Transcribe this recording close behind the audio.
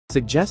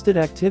Suggested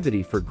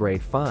activity for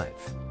grade 5.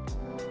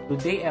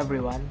 Good day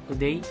everyone.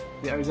 Today,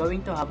 we are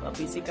going to have a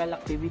physical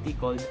activity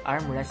called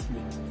arm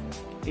wrestling.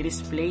 It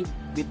is played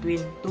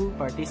between two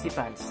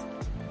participants.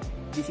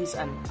 This is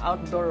an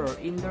outdoor or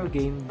indoor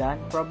game done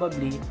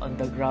probably on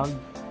the ground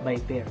by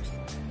pairs.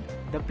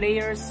 The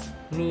players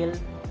kneel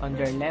on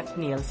their left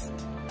knees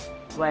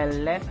while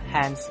left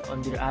hands on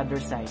their other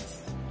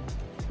sides.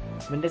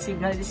 When the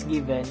signal is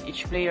given,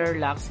 each player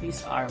locks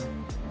his arm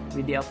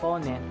with the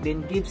opponent,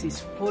 then gives his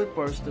full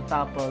force to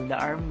topple the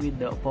arm with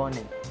the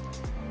opponent.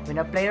 When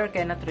a player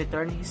cannot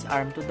return his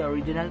arm to the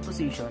original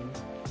position,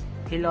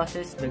 he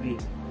loses the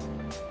game.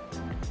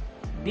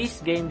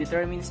 This game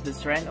determines the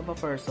strength of a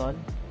person.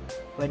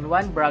 When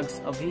one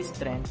brags of his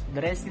strength,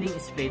 the wrestling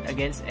is played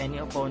against any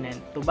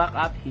opponent to back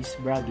up his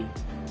bragging.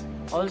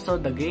 Also,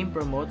 the game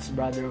promotes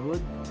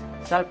brotherhood,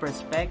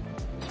 self-respect,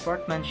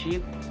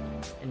 sportsmanship,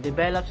 and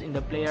develops in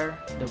the player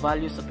the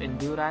values of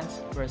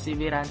endurance,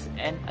 perseverance,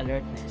 and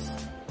alertness.